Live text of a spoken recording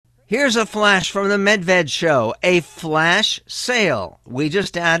Here's a flash from the Medved Show, a flash sale. We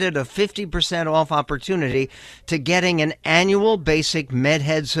just added a 50% off opportunity to getting an annual basic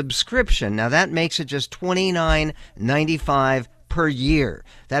MedHead subscription. Now that makes it just $29.95 per year.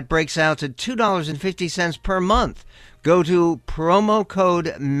 That breaks out to $2.50 per month. Go to promo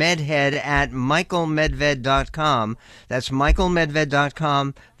code MEDHEAD at michaelmedved.com. That's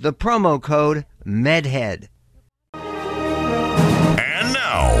michaelmedved.com, the promo code MEDHEAD. And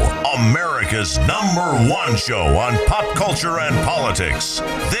now, America's #1 show on pop culture and politics.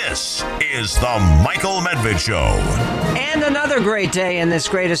 This is the Michael Medved Show. And another great day in this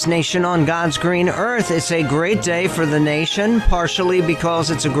greatest nation on God's green earth. It's a great day for the nation, partially because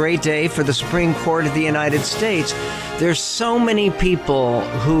it's a great day for the Supreme Court of the United States. There's so many people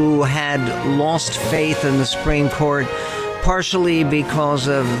who had lost faith in the Supreme Court, partially because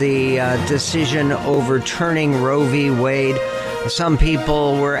of the decision overturning Roe v. Wade. Some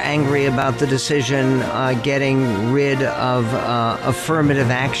people were angry about the decision getting rid of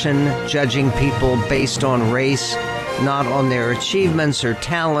affirmative action, judging people based on race, not on their achievements or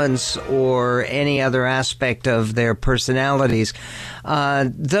talents or any other aspect of their personalities.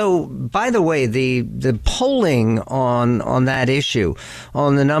 Though, by the way, the polling on that issue,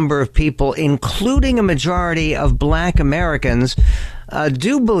 on the number of people, including a majority of black Americans,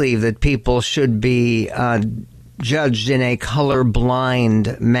 do believe that people should be judged in a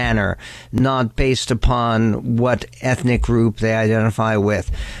colorblind manner, not based upon what ethnic group they identify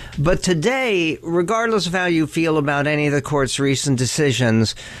with. But today, regardless of how you feel about any of the court's recent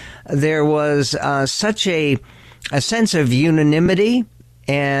decisions, there was such a sense of unanimity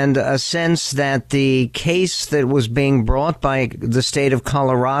and a sense that the case that was being brought by the state of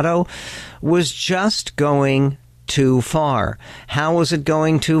Colorado was just going too far. How was it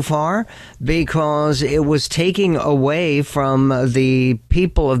going too far? Because it was taking away from the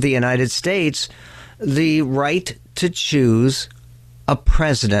people of the United States the right to choose a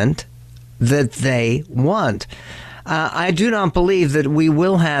president that they want. I do not believe that we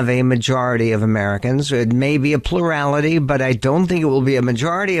will have a majority of Americans. It may be a plurality, but I don't think it will be a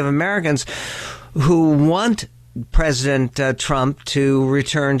majority of Americans who want President Trump to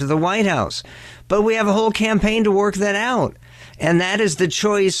return to the White House. But we have a whole campaign to work that out. And that is the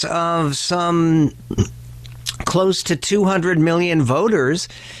choice of some close to 200 million voters.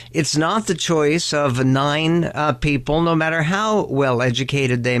 It's not the choice of 9 people, no matter how well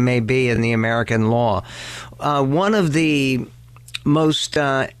educated they may be in the American law. One of the most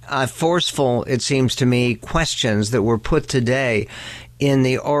forceful, it seems to me, questions that were put today in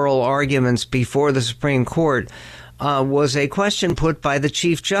the oral arguments before the Supreme Court was a question put by the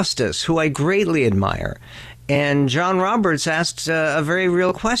Chief Justice, who I greatly admire. And John Roberts asked a very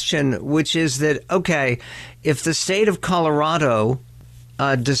real question, which is that, okay, if the state of Colorado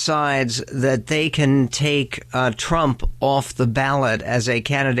decides that they can take Trump off the ballot as a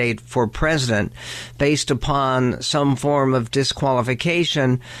candidate for president based upon some form of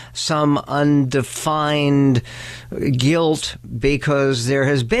disqualification, some undefined guilt because there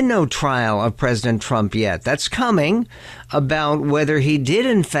has been no trial of President Trump yet. That's coming, about whether he did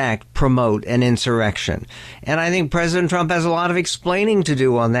in fact promote an insurrection. And I think President Trump has a lot of explaining to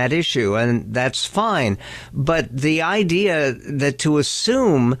do on that issue, and that's fine. But the idea that to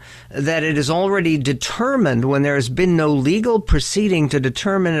assume that it is already determined when there has been no legal proceeding to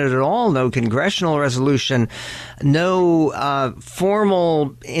determine it at all, no congressional resolution, no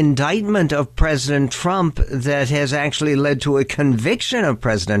formal indictment of President Trump that has actually led to a conviction of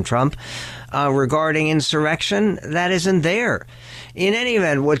President Trump regarding insurrection, that isn't there. In any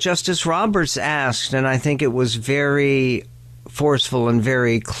event, what Justice Roberts asked, and I think it was very forceful and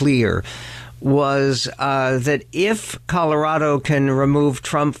very clear, was that if Colorado can remove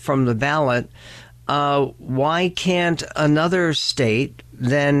Trump from the ballot, why can't another state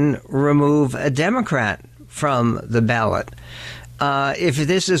then remove a Democrat from the ballot? If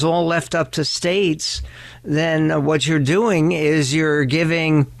this is all left up to states, then what you're doing is you're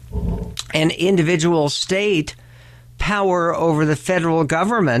giving an individual state power over the federal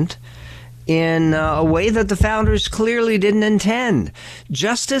government in a way that the founders clearly didn't intend.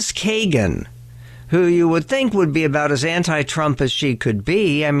 Justice Kagan, who you would think would be about as anti-Trump as she could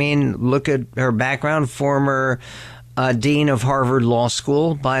be. I mean, look at her background, former dean of Harvard Law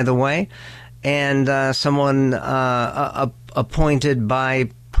School, by the way, and someone appointed by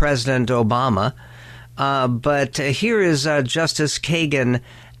President Obama. But here is Justice Kagan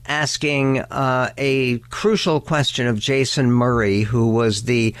asking a crucial question of Jason Murray, who was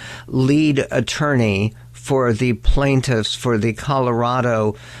the lead attorney for the plaintiffs, for the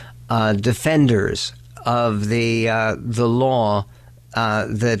Colorado defenders of the law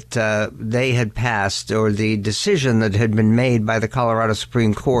that they had passed, or the decision that had been made by the Colorado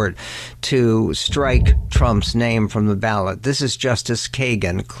Supreme Court to strike Trump's name from the ballot. This is Justice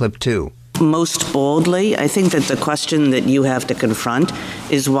Kagan, clip 2. Most boldly, I think that the question that you have to confront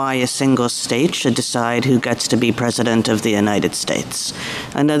is why a single state should decide who gets to be president of the United States.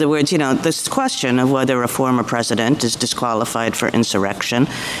 In other words, this question of whether a former president is disqualified for insurrection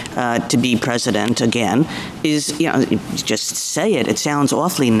to be president again is, just say it. It sounds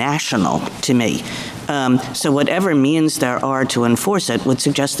awfully national to me. So whatever means there are to enforce it would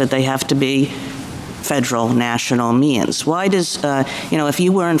suggest that they have to be federal, national means. Why does, if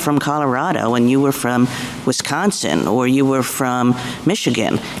you weren't from Colorado and you were from Wisconsin or you were from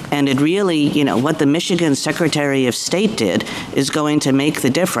Michigan, and it really, what the Michigan Secretary of State did is going to make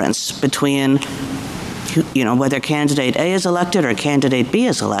the difference between, whether candidate A is elected or candidate B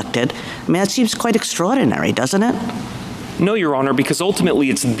is elected, that seems quite extraordinary, doesn't it? No, Your Honor, because ultimately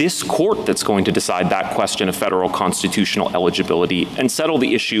it's this court that's going to decide that question of federal constitutional eligibility and settle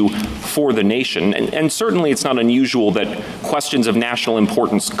the issue for the nation. And certainly it's not unusual that questions of national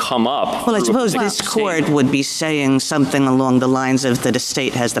importance come up. Well, I suppose this court would be saying something along the lines of that a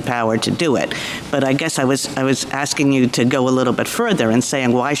state has the power to do it. But I guess I was asking you to go a little bit further and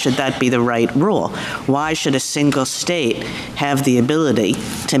saying, why should that be the right rule? Why should a single state have the ability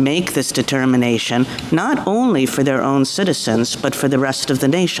to make this determination, not only for their own citizens, but for the rest of the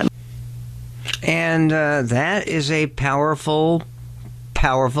nation? And that is a powerful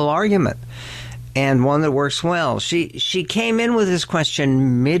argument, and one that works well. She came in with this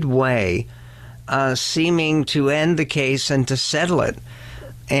question midway, seeming to end the case and to settle it.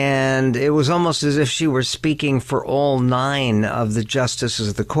 And it was almost as if she were speaking for all 9 of the justices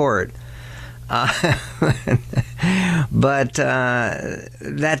of the court. But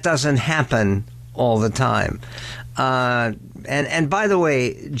that doesn't happen all the time. And by the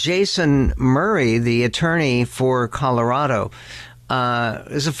way, Jason Murray, the attorney for Colorado,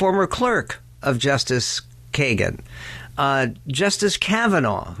 is a former clerk of Justice Kagan. Justice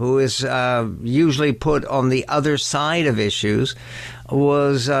Kavanaugh, who is usually put on the other side of issues,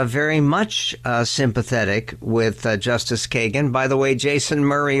 was very much sympathetic with Justice Kagan. By the way, Jason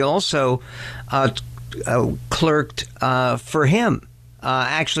Murray also clerked for him.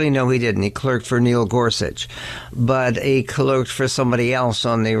 Actually, no, he didn't. He clerked for Neil Gorsuch, but he clerked for somebody else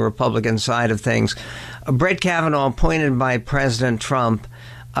on the Republican side of things. Brett Kavanaugh, appointed by President Trump,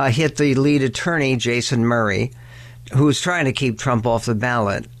 hit the lead attorney, Jason Murray, who was trying to keep Trump off the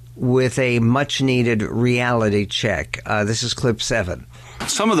ballot, with a much-needed reality check. This is clip 7.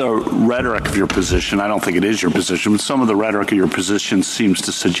 Some of the rhetoric of your position, I don't think it is your position, but some of the rhetoric of your position seems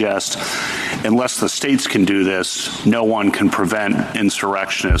to suggest unless the states can do this, no one can prevent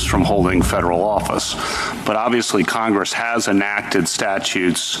insurrectionists from holding federal office. But obviously Congress has enacted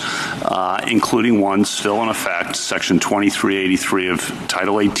statutes, including one still in effect. Section 2383 of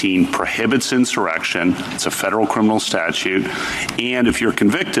Title 18 prohibits insurrection. It's a federal criminal statute. And if you're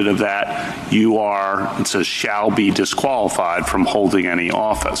convicted of that, it says shall be disqualified from holding any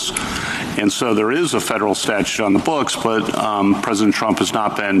office. And so there is a federal statute on the books, but President Trump has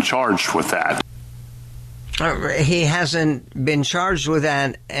not been charged with that. He hasn't been charged with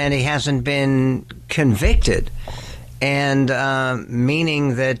that, and he hasn't been convicted. And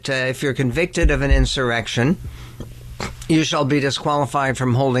meaning that if you're convicted of an insurrection, you shall be disqualified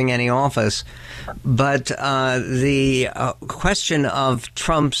from holding any office. But the question of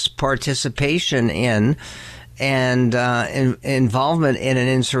Trump's participation in and involvement in an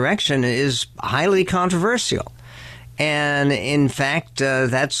insurrection is highly controversial. And in fact,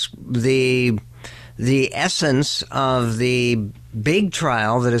 that's the essence of the big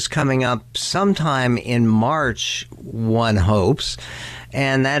trial that is coming up sometime in March, one hopes.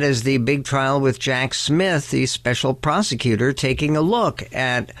 And that is the big trial with Jack Smith, the special prosecutor, taking a look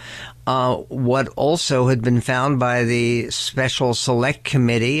at what also had been found by the Special Select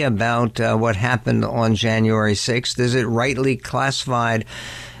Committee about what happened on January 6th. Is it rightly classified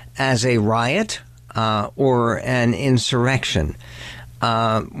as a riot or an insurrection?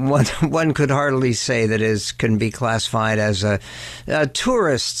 One could hardly say that it can be classified as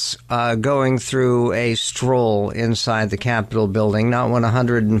tourists going through a stroll inside the Capitol building, not when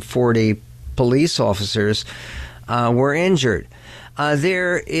 140 police officers were injured.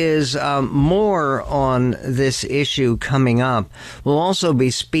 There is more on this issue coming up. We'll also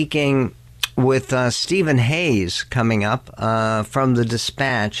be speaking with Stephen Hayes coming up from the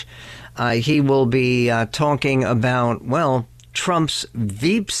Dispatch. He will be talking about, Trump's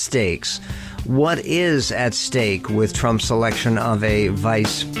Veep stakes. What is at stake with Trump's selection of a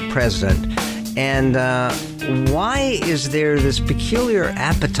vice president? And why is there this peculiar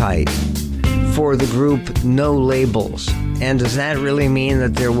appetite for the group No Labels? And does that really mean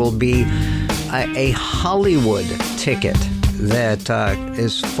that there will be a Hollywood ticket that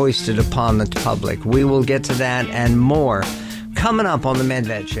is foisted upon the public? We will get to that and more coming up on The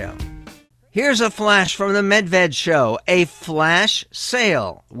Medved Show. Here's a flash from The Medved Show, a flash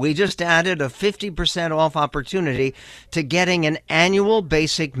sale. We just added a 50% off opportunity to getting an annual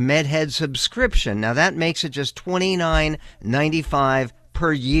basic MedHead subscription. Now that makes it just $29.95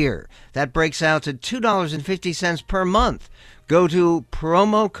 per year. That breaks out to $2.50 per month. Go to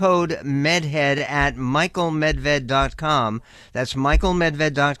promo code MEDHEAD at michaelmedved.com. That's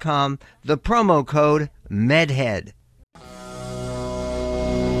michaelmedved.com, the promo code MEDHEAD.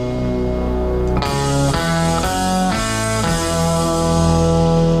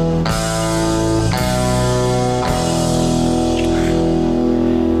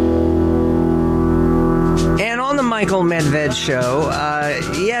 And on the Michael Medved Show,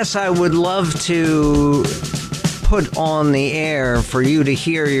 yes, I would love to put on the air for you to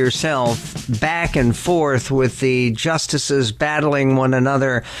hear yourself back and forth with the justices battling one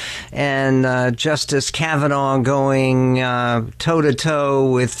another, and Justice Kavanaugh going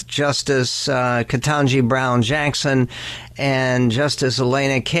toe-to-toe with Justice Ketanji Brown Jackson, and Justice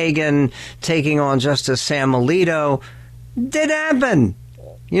Elena Kagan taking on Justice Sam Alito. Didn't happen.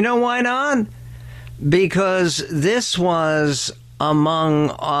 You know why not? Because this was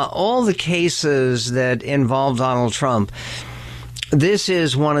among all the cases that involve Donald Trump, this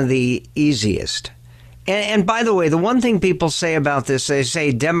is one of the easiest. And by the way, the one thing people say about this, they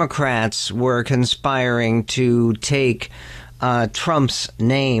say Democrats were conspiring to take Trump's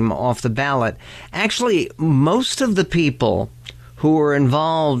name off the ballot. Actually, most of the people who were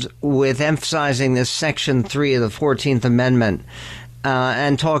involved with emphasizing this Section 3 of the 14th Amendment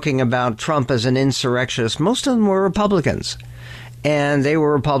and talking about Trump as an insurrectionist, most of them were Republicans. And they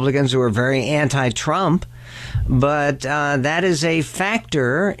were Republicans who were very anti-Trump, but that is a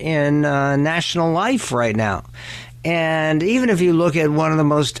factor in national life right now. And even if you look at one of the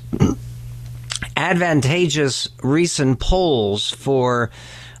most advantageous recent polls for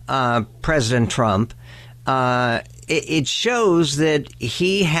President Trump, it shows that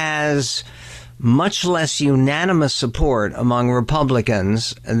he has much less unanimous support among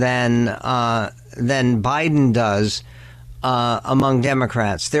Republicans than Biden does among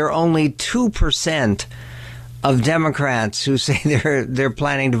Democrats. There are only 2% of Democrats who say they're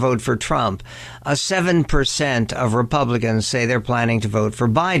planning to vote for Trump. 7% of Republicans say they're planning to vote for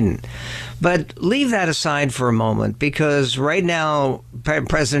Biden. But leave that aside for a moment, because right now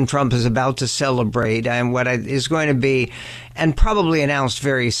President Trump is about to celebrate and what is going to be, and probably announced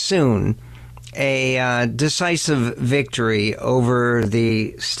very soon, a decisive victory over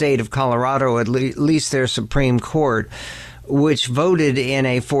the state of Colorado, at least their Supreme Court, which voted in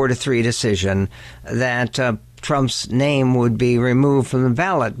a 4-3 decision that Trump's name would be removed from the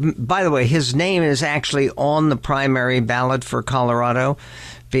ballot. By the way, his name is actually on the primary ballot for Colorado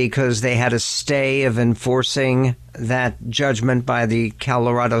because they had a stay of enforcing that judgment by the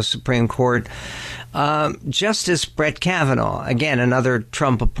Colorado Supreme Court. Justice Brett Kavanaugh, again, another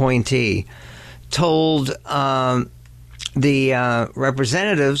Trump appointee, told the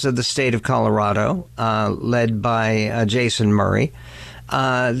representatives of the state of Colorado, led by Jason Murray,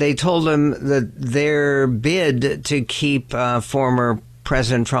 they told him that their bid to keep former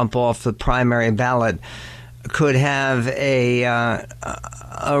President Trump off the primary ballot could have a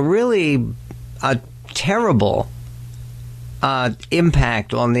really terrible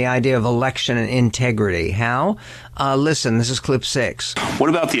impact on the idea of election integrity. How? Listen, this is clip 6. What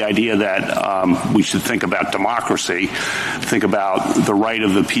about the idea that we should think about democracy, think about the right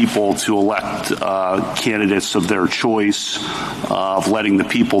of the people to elect candidates of their choice, of letting the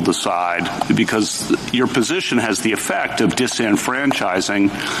people decide, because your position has the effect of disenfranchising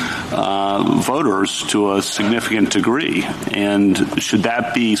voters to a significant degree. And should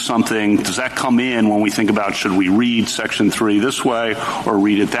that be something, does that come in when we think about should we read Section 3 this way or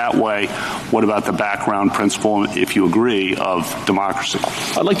read it that way? What about the background principle, if you agree, of democracy?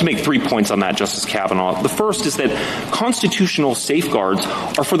 I'd like to make 3 points on that, Justice Kavanaugh. The first is that constitutional safeguards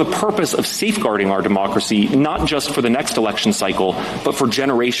are for the purpose of safeguarding our democracy, not just for the next election cycle, but for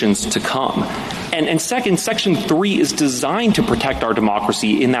generations to come. And second, Section 3 is designed to protect our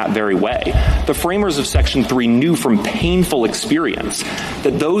democracy in that very way. The framers of Section 3 knew from painful experience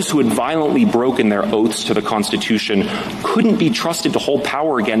that those who had violently broken their oaths to the Constitution could couldn't be trusted to hold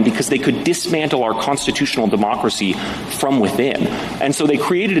power again because they could dismantle our constitutional democracy from within. And so they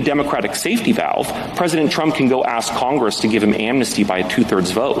created a democratic safety valve. President Trump can go ask Congress to give him amnesty by a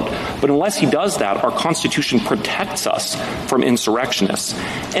 2/3 vote. But unless he does that, our Constitution protects us from insurrectionists.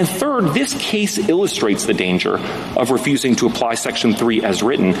 And third, this case illustrates the danger of refusing to apply Section 3 as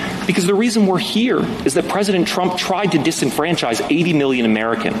written, because the reason we're here is that President Trump tried to disenfranchise 80 million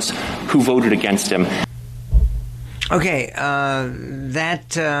Americans who voted against him. Okay,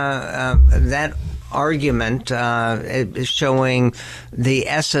 that argument is showing the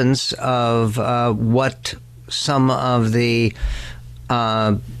essence of what some of the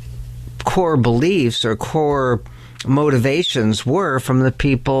core beliefs or core motivations were from the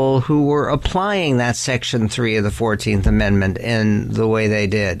people who were applying that Section 3 of the 14th Amendment in the way they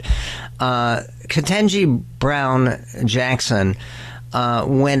did. Ketanji Brown Jackson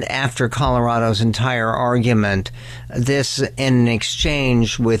went after Colorado's entire argument, this in an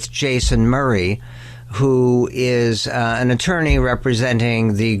exchange with Jason Murray, who is an attorney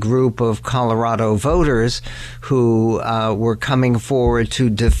representing the group of Colorado voters who were coming forward to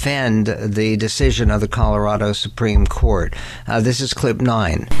defend the decision of the Colorado Supreme Court. This is clip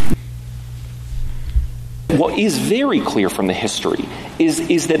 9. What is very clear from the history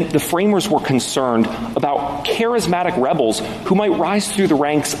is that the framers were concerned about charismatic rebels who might rise through the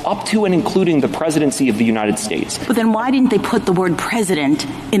ranks up to and including the presidency of the United States. But then why didn't they put the word president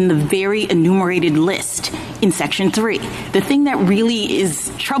in the very enumerated list in Section 3? The thing that really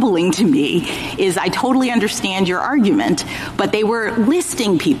is troubling to me is I totally understand your argument, but they were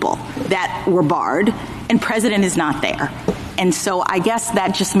listing people that were barred, and president is not there. And so I guess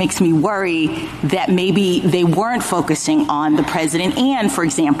that just makes me worry that maybe they weren't focusing on the president. And, for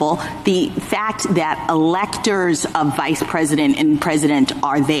example, the fact that electors of vice president and president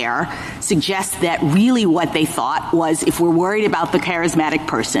are there suggests that really what they thought was, if we're worried about the charismatic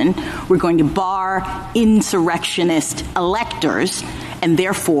person, we're going to bar insurrectionist electors, and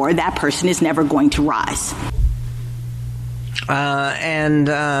therefore that person is never going to rise.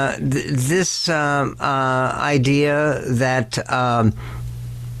 This idea that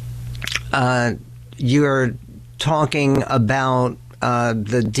you're talking about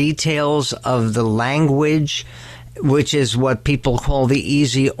the details of the language, which is what people call the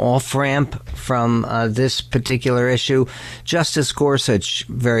easy off-ramp from this particular issue. Justice Gorsuch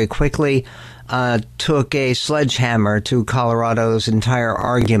very quickly took a sledgehammer to Colorado's entire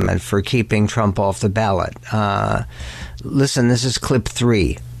argument for keeping Trump off the ballot. Listen, this is clip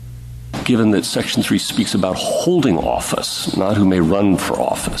 3. Given that Section 3 speaks about holding office, not who may run for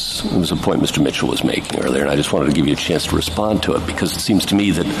office. It was a point Mr. Mitchell was making earlier, and I just wanted to give you a chance to respond to it, because it seems to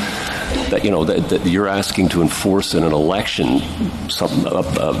me that you're asking to enforce in an election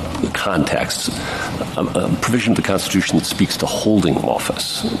context a provision of the Constitution that speaks to holding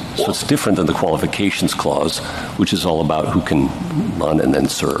office. So it's different than the qualifications clause, which is all about who can run and then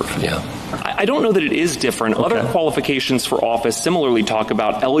serve. Yeah. I don't know that it is different. Okay. Other qualifications for office similarly talk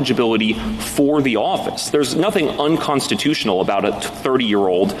about eligibility for the office. There's nothing unconstitutional about a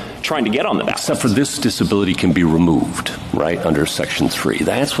 30-year-old trying to get on the ballot. Except for this disability can be removed, right, under Section 3.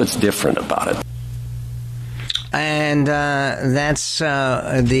 That's what's different about it. And that's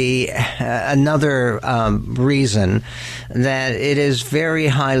another reason that it is very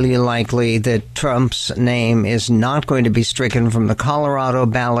highly likely that Trump's name is not going to be stricken from the Colorado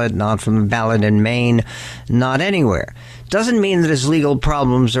ballot, not from the ballot in Maine, not anywhere. Doesn't mean that his legal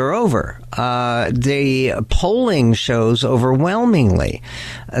problems are over. The polling shows overwhelmingly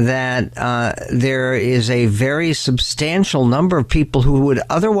that there is a very substantial number of people who would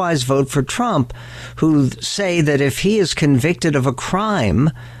otherwise vote for Trump who say that if he is convicted of a crime,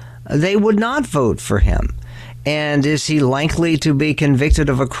 they would not vote for him. And is he likely to be convicted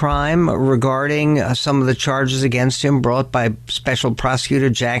of a crime regarding some of the charges against him brought by Special Prosecutor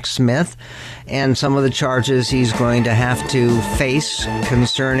Jack Smith, and some of the charges he's going to have to face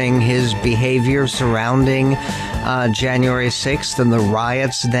concerning his behavior surrounding January 6th and the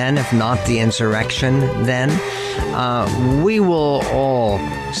riots then, if not the insurrection then? We will all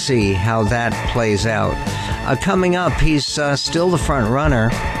see how that plays out. Coming up, he's still the front runner.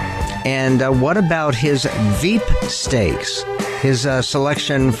 And what about his Veep stakes, his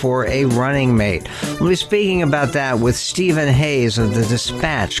selection for a running mate? We'll be speaking about that with Stephen Hayes of The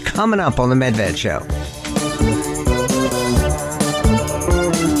Dispatch coming up on The Medved Show.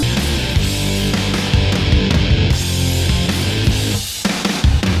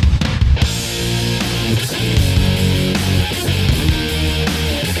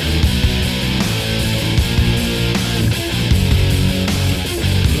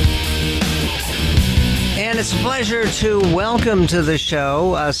 It's a pleasure pleasure to welcome to the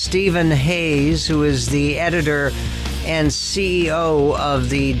show Stephen Hayes, who is the editor and CEO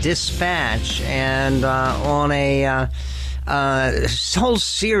of the Dispatch, and on a whole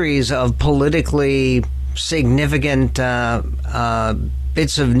series of politically significant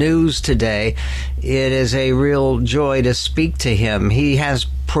bits of news today. It is a real joy to speak to him. He has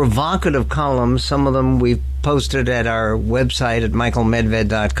provocative columns. Some of them we've posted at our website at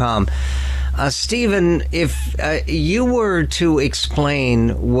michaelmedved.com. Stephen, if you were to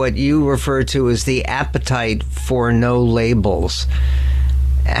explain what you refer to as the appetite for no labels,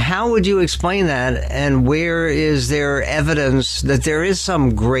 how would you explain that, and where is there evidence that there is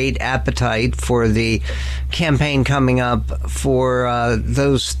some great appetite for the campaign coming up for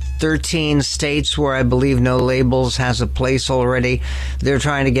those 13 states where I believe no labels has a place already? They're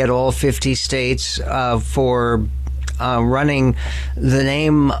trying to get all 50 states for running the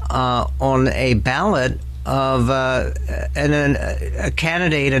name on a ballot of a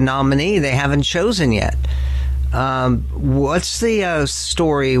candidate, a nominee they haven't chosen yet. What's the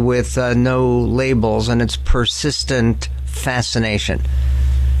story with no labels and its persistent fascination?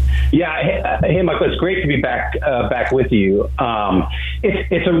 Yeah, hey Michael, it's great to be back with you.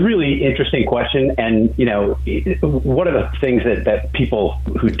 It's a really interesting question, and one of the things that people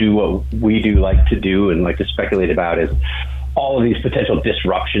who do what we do like to do and like to speculate about is all of these potential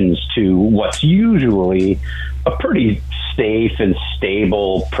disruptions to what's usually a pretty safe and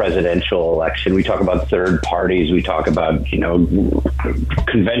stable presidential election. We talk about third parties. We talk about,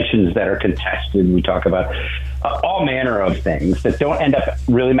 conventions that are contested. We talk about all manner of things that don't end up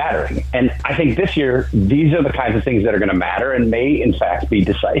really mattering. And I think this year, these are the kinds of things that are going to matter and may, in fact, be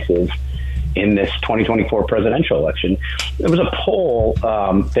decisive in this 2024 presidential election. There was a poll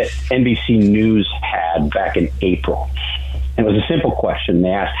that NBC News had back in April. And it was a simple question. They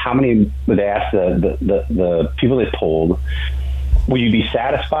asked the people they polled, will you be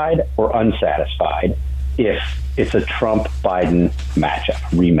satisfied or unsatisfied if it's a Trump-Biden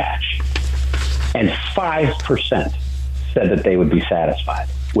rematch? And 5% said that they would be satisfied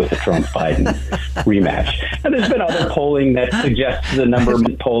with a Trump-Biden rematch. And there's been other polling that suggests the number of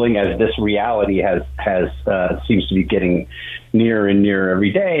polling as this reality seems to be getting nearer and nearer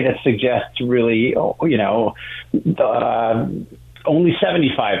every day that suggests really, only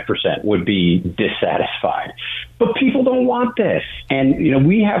 75% would be dissatisfied. But people don't want this. And,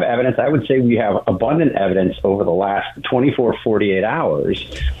 we have evidence. I would say we have abundant evidence over the last 24, 48 hours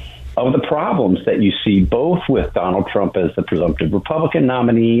of the problems that you see both with Donald Trump as the presumptive Republican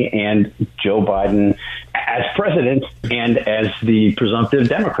nominee and Joe Biden as president and as the presumptive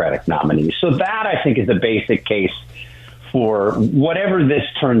Democratic nominee. So that, I think, is a basic case for whatever this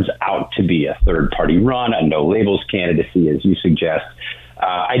turns out to be, a third-party run, a no-labels candidacy, as you suggest.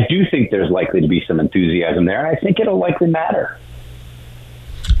 I do think there's likely to be some enthusiasm there, and I think it'll likely matter.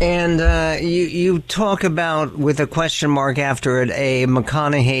 And you talk about, with a question mark after it, a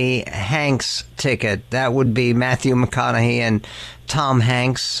McConaughey-Hanks ticket. That would be Matthew McConaughey and Tom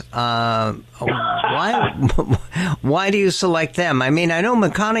Hanks. Why do you select them? I mean, I know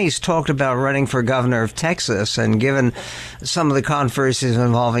McConaughey's talked about running for governor of Texas, and given some of the controversies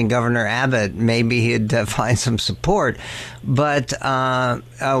involving Governor Abbott, maybe he'd find some support. But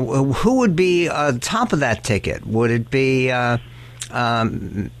who would be top of that ticket? Would it be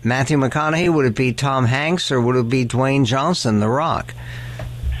Matthew McConaughey? Would it be Tom Hanks, or would it be Dwayne Johnson, The Rock?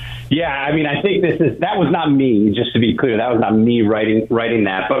 Yeah, I mean, I think that was not me, just to be clear. That was not me writing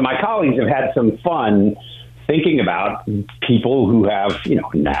that. But my colleagues have had some fun thinking about people who have,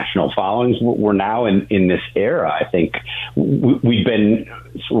 national followings. We're now in this era. I think we've been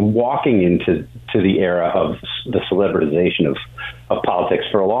sort of walking into the era of the celebritization of politics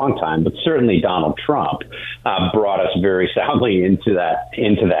for a long time, but certainly Donald Trump brought us very soundly into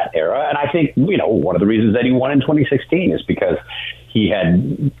that era. And I think, one of the reasons that he won in 2016 is because he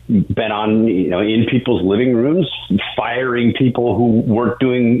had been on, in people's living rooms, firing people who weren't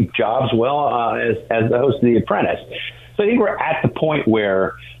doing jobs well as the host of The Apprentice. So I think we're at the point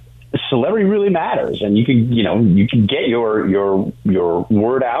where celebrity really matters, and you can get your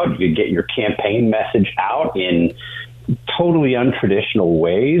word out, you can get your campaign message out in totally untraditional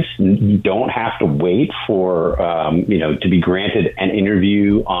ways. You don't have to wait for to be granted an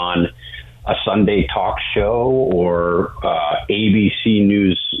interview on a Sunday talk show or ABC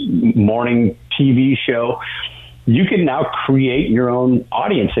News morning TV show. You can now create your own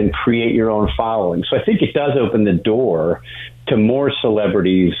audience and create your own following. So I think it does open the door to more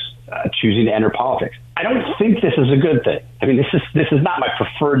celebrities choosing to enter politics. I don't think this is a good thing. I mean, this is not my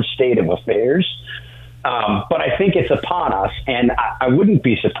preferred state of affairs, but I think it's upon us, and I wouldn't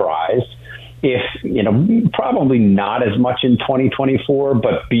be surprised if, probably not as much in 2024,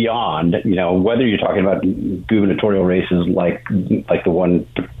 but beyond, whether you're talking about gubernatorial races like the one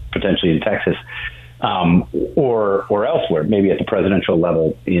potentially in Texas, or elsewhere, maybe at the presidential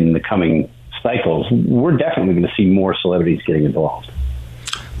level in the coming cycles, we're definitely going to see more celebrities getting involved.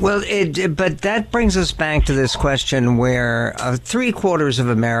 Well, but that brings us back to this question where 3/4 of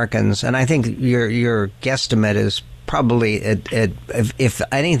Americans, and I think your guesstimate is probably, if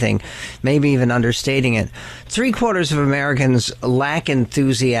anything, maybe even understating it, 3/4 of Americans lack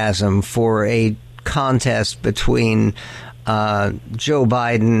enthusiasm for a contest between Joe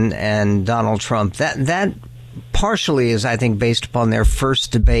Biden and Donald Trump. That partially is, I think, based upon their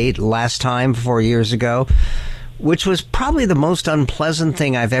first debate last time 4 years ago, which was probably the most unpleasant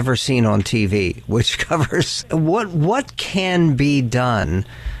thing I've ever seen on TV, which covers what can be done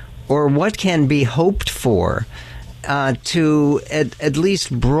or what can be hoped for to at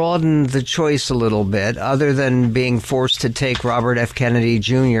least broaden the choice a little bit, other than being forced to take Robert F. Kennedy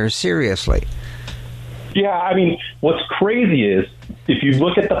Jr. seriously. Yeah, I mean, what's crazy is if you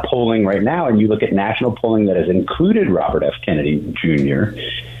look at the polling right now and you look at national polling that has included Robert F. Kennedy Jr.,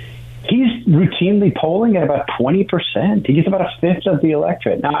 he's routinely polling at about 20%. He gets about a fifth of the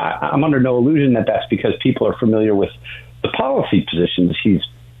electorate. Now, I'm under no illusion that that's because people are familiar with the policy positions he's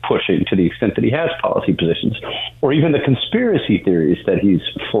pushing, to the extent that he has policy positions, or even the conspiracy theories that he's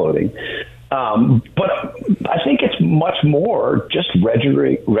floating. But I think it's much more just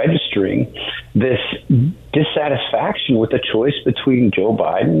registering this dissatisfaction with the choice between Joe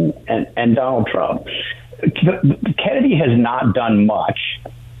Biden and Donald Trump. Kennedy has not done much,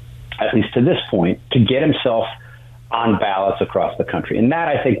 at least to this point, to get himself on ballots across the country. And that,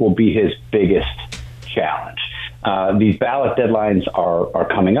 I think, will be his biggest challenge. These ballot deadlines are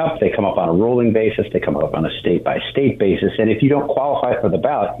coming up. They come up on a rolling basis. They come up on a state by state basis. And if you don't qualify for the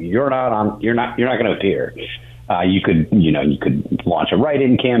ballot, you're not going to appear. You could launch a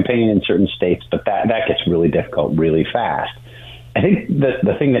write-in campaign in certain states, but that gets really difficult really fast. I think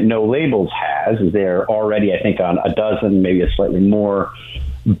the thing that No Labels has is they're already, I think, on a dozen, maybe a slightly more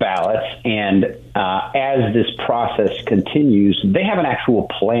ballots. And as this process continues, they have an actual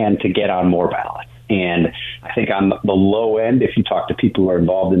plan to get on more ballots. And I think on the low end, if you talk to people who are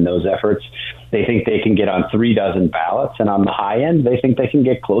involved in those efforts, they think they can get on 36 ballots. And on the high end, they think they can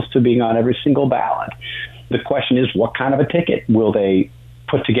get close to being on every single ballot. The question is, what kind of a ticket will they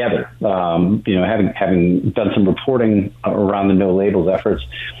put together? Having done some reporting around the No Labels efforts,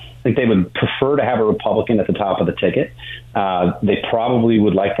 I think they would prefer to have a Republican at the top of the ticket. They probably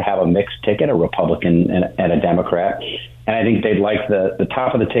would like to have a mixed ticket, a Republican and a Democrat. And I think they'd like the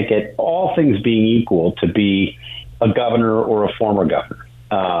top of the ticket, all things being equal, to be a governor or a former governor.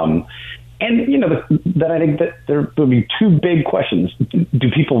 Then I think that there will be two big questions.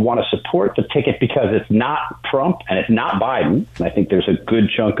 Do people want to support the ticket because it's not Trump and it's not Biden? And I think there's a good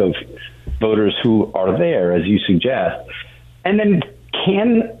chunk of voters who are there, as you suggest. And then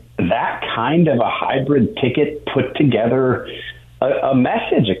can that kind of a hybrid ticket put together a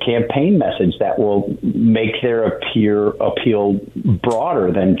message, a campaign message that will make their appeal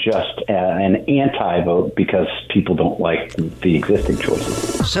broader than just an anti-vote because people don't like the existing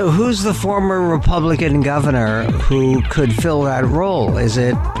choices? So who's the former Republican governor who could fill that role? Is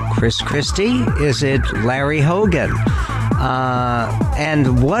it Chris Christie? Is it Larry Hogan?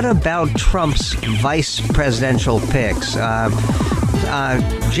 And what about Trump's vice presidential picks?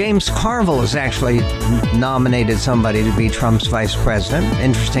 James Carville has actually nominated somebody to be Trump's vice president.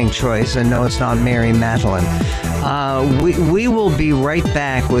 Interesting choice. And no, it's not Mary Matalin. We will be right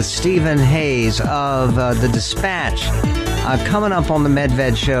back with Stephen Hayes of The Dispatch. Coming up on the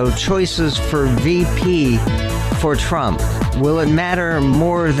Medved Show, choices for VP for Trump. Will it matter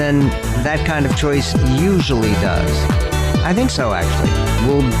more than that kind of choice usually does? I think so, actually.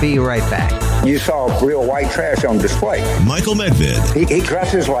 We'll be right back. You saw real white trash on display. Michael Medved. He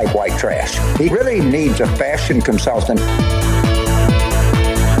dresses like white trash. He really needs a fashion consultant.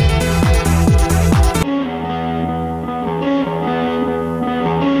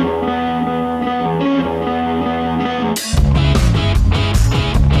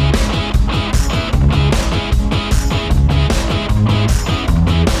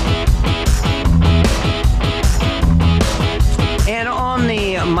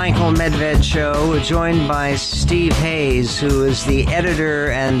 Medved Show, joined by Steve Hayes, who is the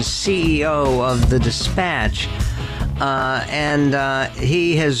editor and CEO of The Dispatch. And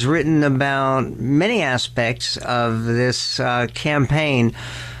he has written about many aspects of this campaign,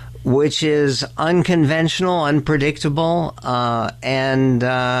 which is unconventional, unpredictable, and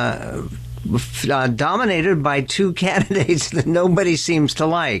dominated by two candidates that nobody seems to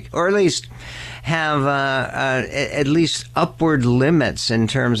like, or at least have at least upward limits in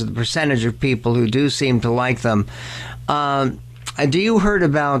terms of the percentage of people who do seem to like them. Do you heard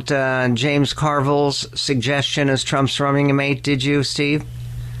about James Carville's suggestion as Trump's running mate? Did you, Steve?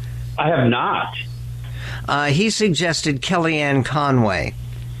 I have not. He suggested Kellyanne Conway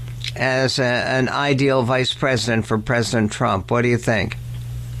as an ideal vice president for President Trump. What do you think?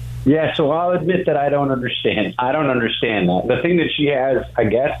 Yeah, so I'll admit that I don't understand. I don't understand that. The thing that she has, I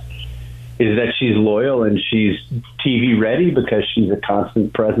guess, is that she's loyal and she's TV ready because she's a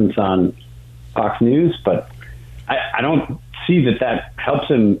constant presence on Fox News. But I don't see that helps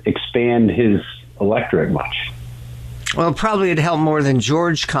him expand his electorate much. Well, probably it'd help more than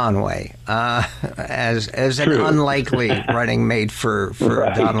George Conway as an unlikely running mate for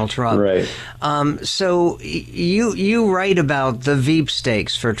right. Donald Trump. Right. So you write about the Veep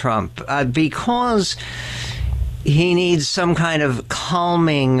stakes for Trump because he needs some kind of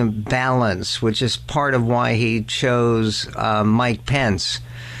calming balance, which is part of why he chose Mike Pence.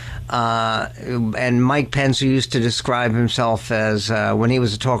 And Mike Pence, who used to describe himself as, when he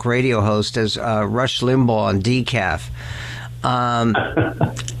was a talk radio host, as Rush Limbaugh on decaf.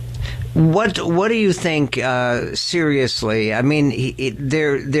 What do you think, seriously? I mean,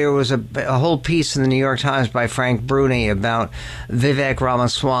 there was a whole piece in the New York Times by Frank Bruni about Vivek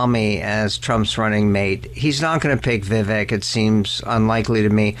Ramaswamy as Trump's running mate. He's not going to pick Vivek. It seems unlikely to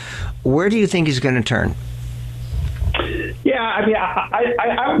me. Where do you think he's going to turn? Yeah, I mean,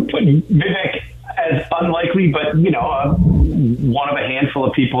 I would put Vivek as unlikely, but one of a handful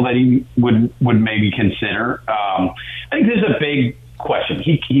of people that he would maybe consider. I think this is a big question.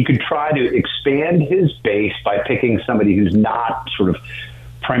 He could try to expand his base by picking somebody who's not sort of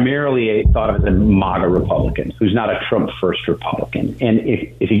primarily thought of as a MAGA Republican, who's not a Trump first Republican. And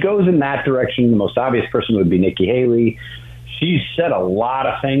if he goes in that direction, the most obvious person would be Nikki Haley. She's said a lot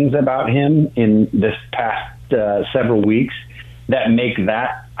of things about him in this past several weeks that make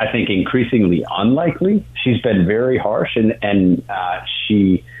that, I think, increasingly unlikely. She's been very harsh, and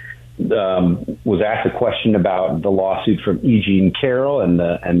she was asked a question about the lawsuit from E. Jean Carroll and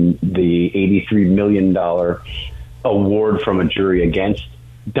the $83 million award from a jury against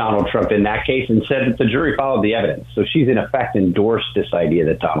Donald Trump in that case, and said that the jury followed the evidence. So she's in effect endorsed this idea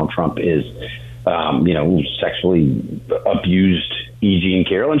that Donald Trump is sexually abused E. Jean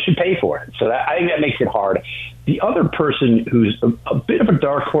Carroll and should pay for it. So I think that makes it hard. The other person who's a bit of a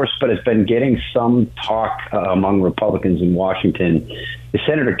dark horse but has been getting some talk among Republicans in Washington is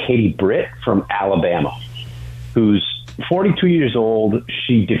Senator Katie Britt from Alabama, who's 42 years old.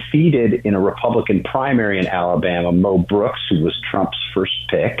 She defeated in a Republican primary in Alabama Mo Brooks, who was Trump's first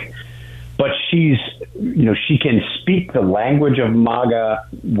pick. But she can speak the language of MAGA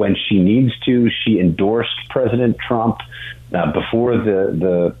when she needs to. She endorsed President Trump before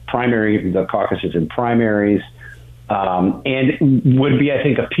the caucuses and primaries, and would be, I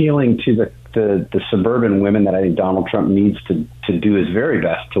think, appealing to the suburban women that I think Donald Trump needs to do his very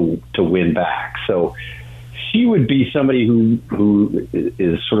best to win back. So she would be somebody who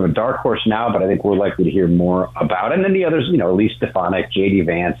is sort of a dark horse now, but I think we're likely to hear more about. And then the others, Elise Stefanik, J.D.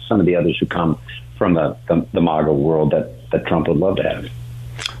 Vance, some of the others who come from the MAGA world that Trump would love to have.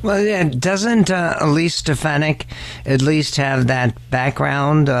 Well, yeah, doesn't Elise Stefanik at least have that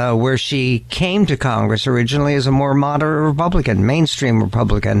background where she came to Congress originally as a more moderate Republican, mainstream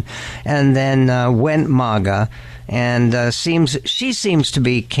Republican, and then went MAGA? And she seems to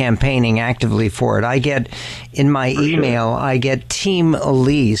be campaigning actively for it. I get in my email, I get Team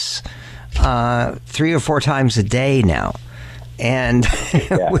Elise 3 or 4 times a day now, and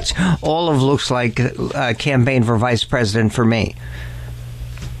which all of looks like a campaign for vice president for me.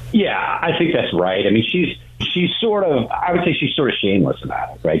 Yeah, I think that's right. I mean, she's sort of, I would say she's sort of shameless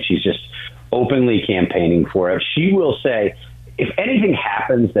about it, right? She's just openly campaigning for it. She will say, if anything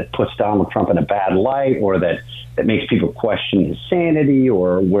happens that puts Donald Trump in a bad light, or that makes people question his sanity,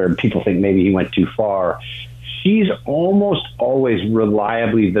 or where people think maybe he went too far, she's almost always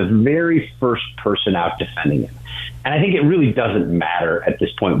reliably the very first person out defending him. And I think it really doesn't matter at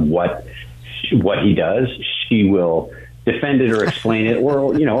this point what he does. She will defend it or explain it,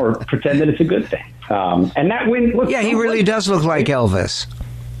 or pretend that it's a good thing. And that win. Look, yeah, he really does look like Elvis.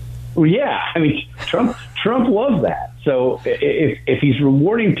 Well, yeah, I mean, Trump loves that. So if he's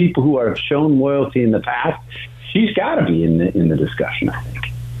rewarding people who have shown loyalty in the past, she's got to be in the discussion, I think.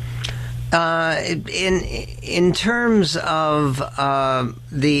 In terms of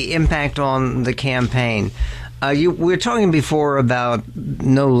the impact on the campaign, we were talking before about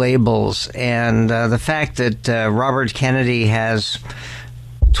no labels and the fact that Robert Kennedy has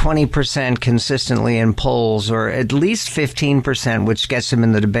 20% consistently in polls, or at least 15%, which gets him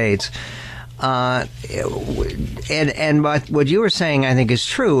in the debates. And what you were saying, I think, is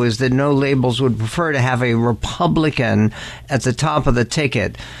true, is that No Labels would prefer to have a Republican at the top of the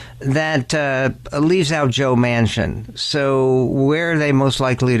ticket. That leaves out Joe Manchin. So where are they most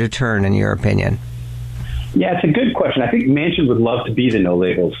likely to turn, in your opinion? Yeah, it's a good question. I think Manchin would love to be the No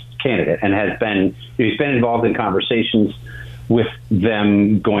Labels candidate and has been, he's been involved in conversations with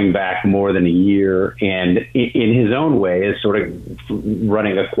them going back more than a year, and in his own way is sort of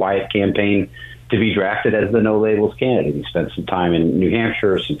running a quiet campaign to be drafted as the No Labels candidate. He spent some time in New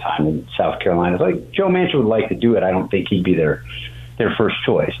Hampshire, some time in South Carolina. It's like Joe Manchin would like to do it. I don't think he'd be their first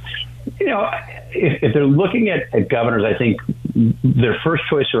choice. You know, if they're looking at governors, I think their first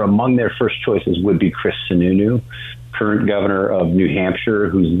choice, or among their first choices, would be Chris Sununu, current governor of New Hampshire,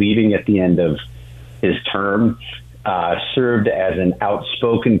 who's leaving at the end of his term. Served as an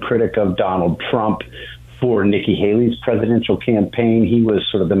outspoken critic of Donald Trump for Nikki Haley's presidential campaign. He was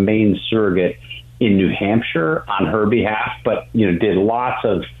sort of the main surrogate in New Hampshire on her behalf, but did lots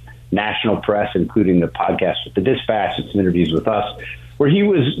of national press, including the podcast with the Dispatch and some interviews with us, where he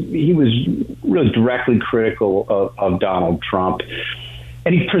was really directly critical of Donald Trump.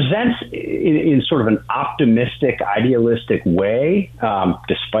 And he presents in sort of an optimistic, idealistic way,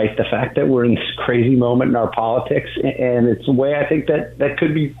 despite the fact that we're in this crazy moment in our politics. And it's a way I think that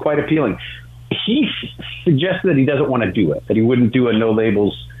could be quite appealing. He suggested that he doesn't want to do it, that he wouldn't do a No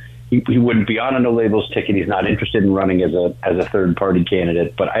Labels. He wouldn't be on a No Labels ticket. He's not interested in running as a third party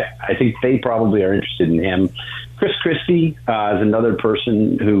candidate. But I think they probably are interested in him. Chris Christie is another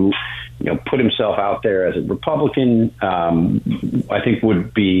person who put himself out there as a Republican. I think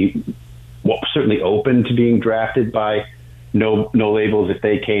would be certainly open to being drafted by No Labels if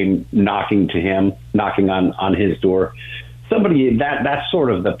they came knocking on his door. Somebody that's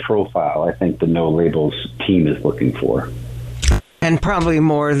sort of the profile I think the No Labels team is looking for. And probably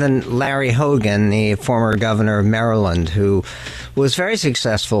more than Larry Hogan, the former governor of Maryland, who was very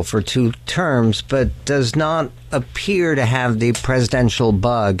successful for 2 terms, but does not appear to have the presidential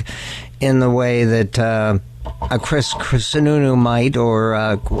bug in the way that a Chris Sununu might,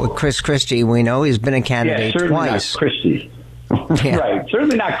 or Chris Christie. We know he's been a candidate twice. Not Christie. Yeah. Right.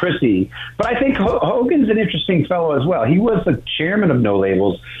 Certainly not Christie. But I think Hogan's an interesting fellow as well. He was the chairman of No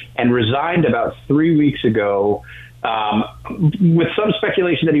Labels and resigned about 3 weeks ago, with some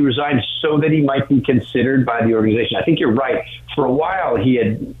speculation that he resigned so that he might be considered by the organization. I think you're right. For a while, he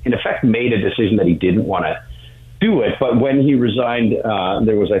had, in effect, made a decision that he didn't want to do it. But when he resigned,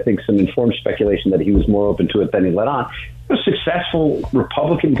 there was, I think, some informed speculation that he was more open to it than he let on. He was a successful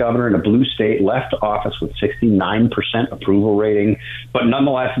Republican governor in a blue state, left office with 69% approval rating, but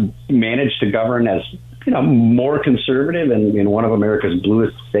nonetheless managed to govern as more conservative and in one of America's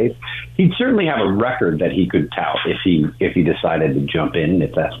bluest states. He'd certainly have a record that he could tout if he decided to jump in,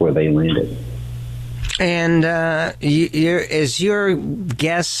 if that's where they landed. And is your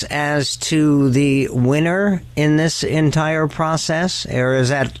guess as to the winner in this entire process, or is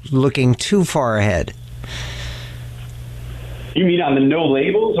that looking too far ahead? You mean on the No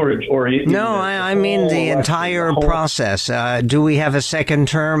Labels, or no? I mean the entire process. Do we have a second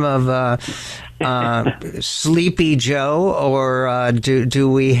term of Sleepy Joe, or do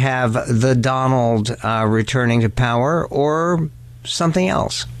we have the Donald returning to power, or something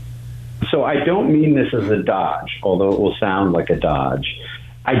else? So I don't mean this as a dodge, although it will sound like a dodge.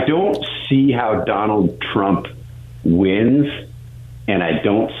 I don't see how Donald Trump wins, and I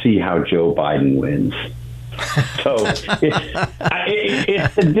don't see how Joe Biden wins. So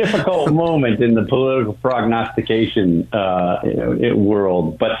it's a difficult moment in the political prognostication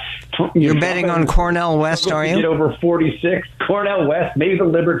world. But you're betting on Cornel West, are you? Get over 46. Cornel West, maybe the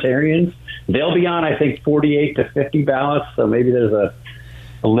Libertarians. They'll be on, I think, 48 to 50 ballots. So maybe there's a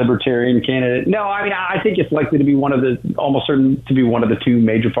Libertarian candidate. No, I mean, I think it's likely to be almost certain to be one of the 2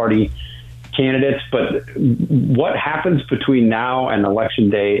 major party candidates. But what happens between now and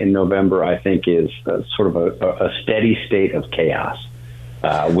Election Day in November, I think, is sort of a steady state of chaos.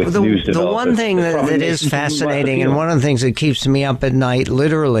 With news developments. The one thing that is fascinating, and one of the things that keeps me up at night,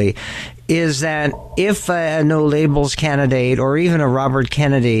 literally, is that if a No Labels candidate or even a Robert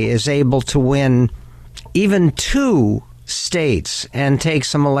Kennedy is able to win even 2 states and take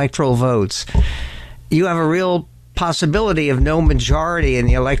some electoral votes, you have a real possibility of no majority in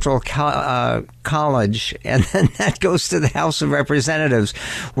the electoral college, and then that goes to the House of Representatives,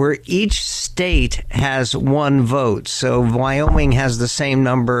 where each state has 1 vote. So Wyoming has the same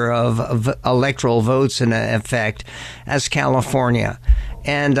number of electoral votes in effect as California,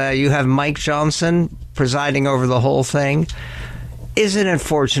 and you have Mike Johnson presiding over the whole thing. Isn't it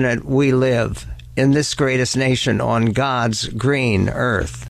fortunate we live in this greatest nation on God's green earth?